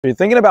If you're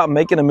thinking about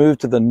making a move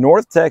to the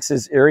North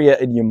Texas area,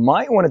 and you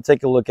might want to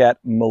take a look at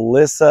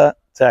Melissa,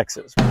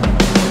 Texas.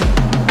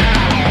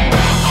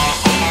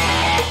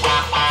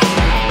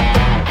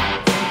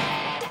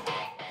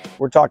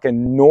 We're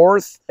talking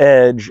north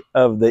edge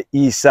of the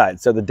east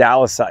side, so the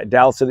Dallas side.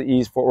 Dallas to the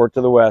east, Fort Worth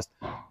to the west.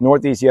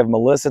 Northeast, you have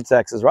Melissa,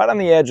 Texas, right on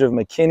the edge of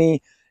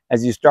McKinney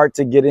as you start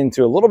to get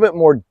into a little bit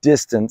more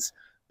distance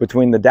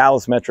between the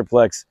Dallas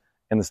Metroplex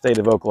and the state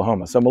of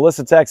Oklahoma. So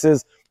Melissa,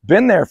 Texas,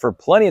 been there for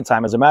plenty of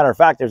time. As a matter of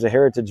fact, there's a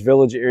Heritage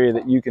Village area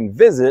that you can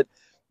visit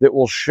that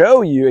will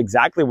show you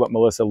exactly what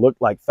Melissa looked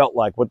like, felt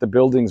like, what the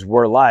buildings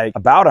were like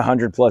about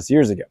 100+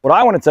 years ago. What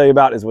I want to tell you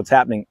about is what's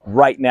happening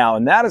right now,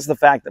 and that is the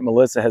fact that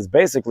Melissa has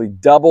basically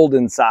doubled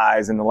in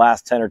size in the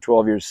last 10 or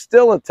 12 years.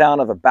 Still a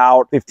town of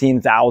about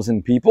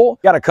 15,000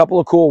 people. Got a couple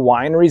of cool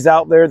wineries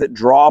out there that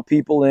draw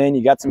people in.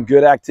 You got some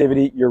good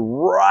activity. You're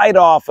right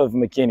off of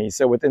McKinney,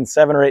 so within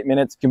 7 or 8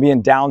 minutes, you can be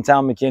in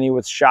downtown McKinney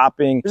with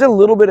shopping. There's a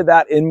little bit of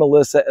that in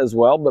Melissa as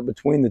well, but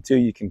between the two,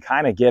 you can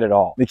kind of get it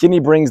all.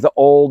 McKinney brings the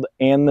old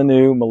and the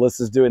new.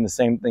 Melissa's doing the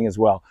same thing as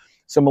well.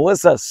 So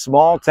Melissa,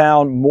 small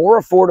town, more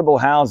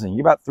affordable housing.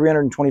 You're about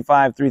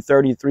 325,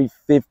 330,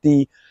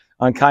 350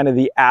 on kind of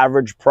the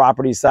average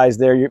property size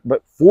there.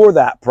 But for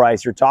that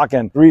price, you're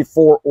talking 3,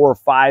 4, or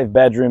 5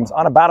 bedrooms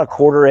on about a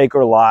 1/4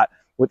 acre lot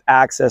with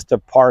access to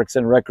parks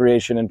and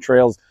recreation and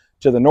trails.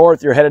 To the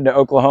north, you're headed to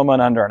Oklahoma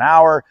in under an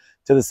hour.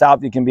 To the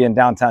south, you can be in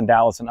downtown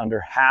Dallas in under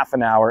half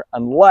an hour,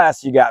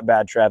 unless you got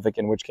bad traffic,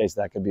 in which case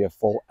that could be a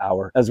full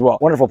hour as well.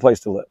 Wonderful place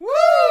to live. Woo!